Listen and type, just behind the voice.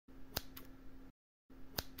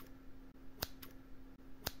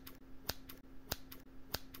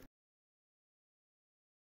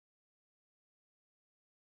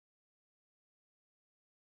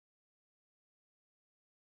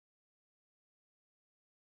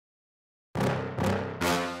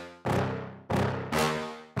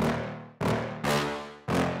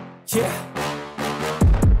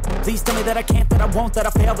Yeah. Please tell me that I can't, that I won't, that I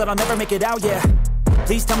fail, that I'll never make it out, yeah.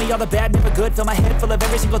 Please tell me all the bad, never good, fill my head full of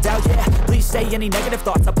every single doubt, yeah. Please say any negative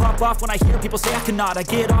thoughts, I pop off when I hear people say I cannot. I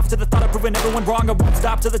get off to the thought of proving everyone wrong, I won't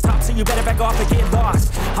stop to the top, so you better back off and get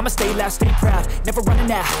lost. I'ma stay loud, stay proud, never running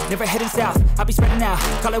out, never heading south. I'll be spreading out,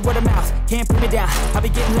 call it word of mouth, can't put me down, I'll be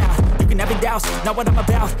getting loud. You can have your doubts, not what I'm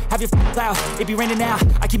about, have your cloud, it be raining now.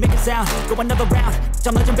 I keep making sound, go another round,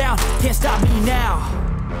 I'm legend bound, can't stop me now.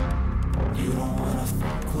 You don't wanna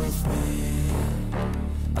fuck with me,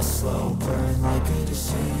 a slow burn like a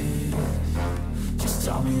disease. Just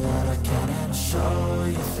tell me that I can and I'll show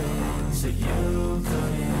you things that you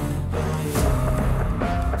couldn't believe.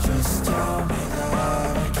 Just tell me that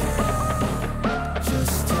I can.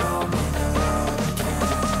 Just tell me that I can.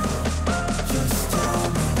 Just tell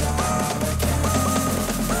me that I can.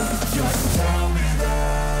 Just tell me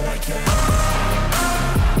that I can.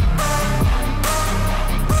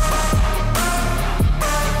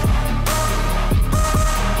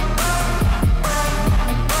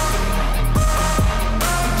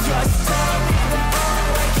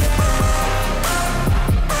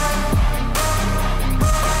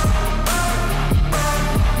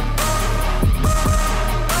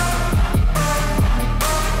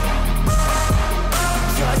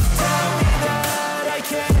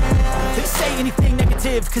 Anything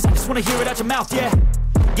negative, cause I just wanna hear it out your mouth, yeah.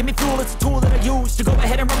 Give me fuel, it's a tool that I use to go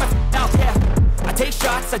ahead and run my mouth, yeah. I take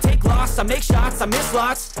shots, I take loss, I make shots, I miss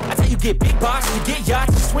lots. That's how you get big box, you get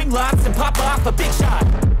yachts, you swing lots and pop off a big shot.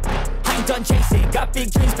 I ain't done chasing, got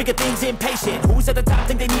big dreams, bigger things, impatient. Who's at the top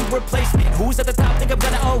think they need replacement? Who's at the top think I'm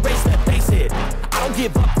gonna erase them? Face it, I don't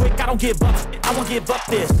give up quick, I don't give up shit, I won't give up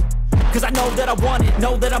this. Cause I know that I want it,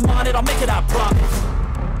 know that I'm on it, I'll make it, I promise.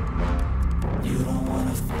 You don't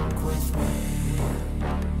wanna fuck with me,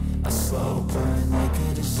 a slow burn like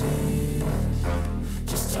a disease.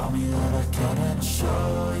 Just tell me that I can and I'll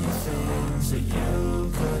show you things that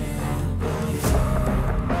you couldn't believe.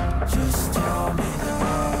 Just tell me that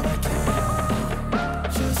I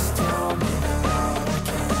can. Just tell me that I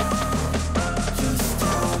can. Just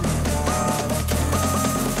tell me that I can.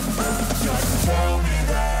 Just tell me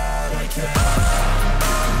that I can.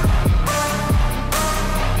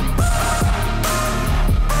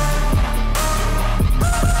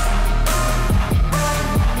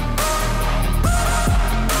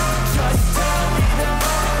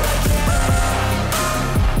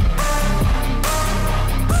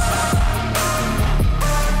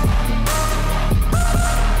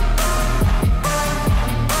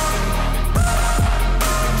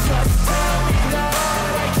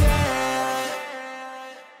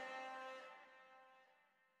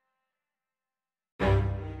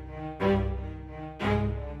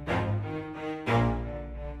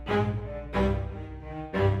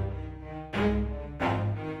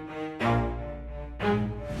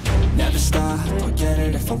 I'll get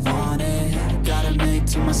it if I want it. Gotta make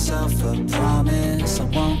to myself a promise. I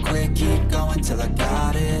won't quit, keep going till I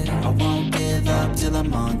got it. I won't give up till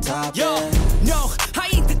I'm on top. Yo, no, I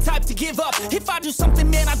ain't the type to give up. If I do something,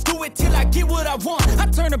 man, I do it till I get what I want. I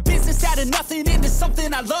turn a business out of nothing into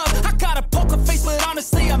something I love. I got a poker face, but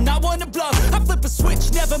honestly, I'm not one to bluff. I flip a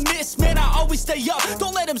switch, never miss, man, I always stay up.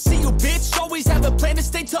 Don't let them see you, bitch, always have a plan to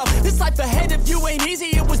stay tough. This life ahead of you ain't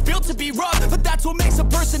easy, it was built to be rough. But that's what makes a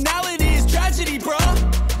personality, is tragedy,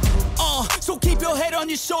 bruh. So keep your head on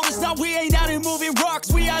your shoulders. Now we ain't out here moving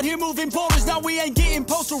rocks, we out here moving boulders. Now we ain't getting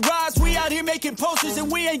posterized, we out here making posters.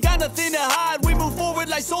 And we ain't got nothing to hide, we move forward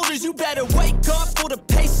like soldiers. You better wake up for the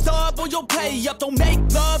pay stub, or you'll pay up. Don't make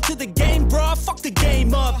love to the game, bruh, fuck the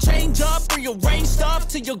game up. Change up, rearrange stuff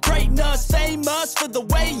to your greatness. Famous for the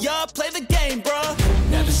way up, play the game,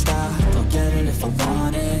 bruh. Never stop, I'll get it if I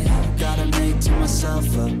want it. Gotta make to myself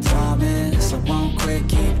a promise. I won't quit,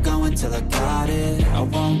 keep going till I got it. I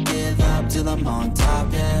won't give up till I'm on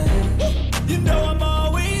top, yeah. You know I'm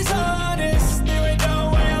always honest, there ain't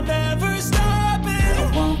no way I'm ever stopping.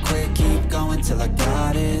 I won't quit, keep going till I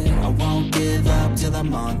got it. I won't give up till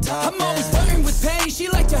I'm on top, I'm always flirting with pain, she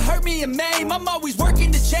like to hurt me and maim. I'm always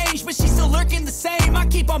working to change, but she's still lurking the same. I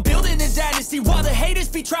keep on building a dynasty while the haters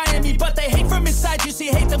be trying me. But they hate from inside, you see,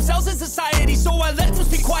 hate themselves in society. So I let them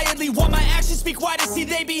speak quietly while my actions speak wider. See,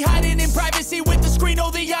 they be hiding in privacy with the screen, oh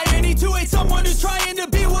the irony. To hate someone who's trying to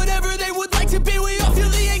be whatever they would like to be. We all feel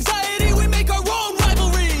the anxiety, we make our own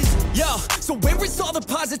rivalries. Yo, so where is all the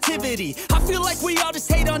positivity? I feel like we all just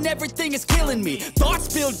hate on everything, it's killing me.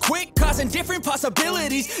 Thoughts build quick, causing different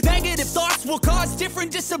possibilities. Negative thoughts will cause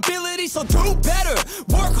different disabilities. So do better,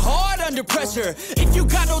 work hard under pressure. If you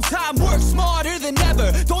got no time, work smarter than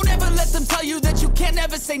ever. Don't ever let them tell you that you can't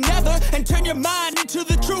never say never. And turn your mind into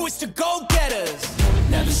the truest of go-getters.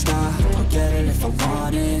 Never stop, I'll get it if I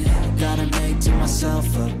want it. Gotta make to myself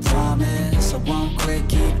a promise, I won't quit,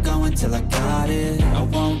 keep going till I got it. I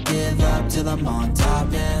won't give up till I'm on top,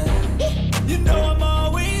 yeah. You know I'm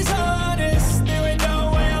always honest, there ain't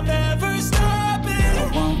no way I'm ever stopping.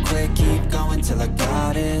 I won't quit, keep going till I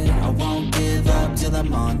got it. I won't give up till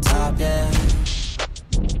I'm on top, yeah.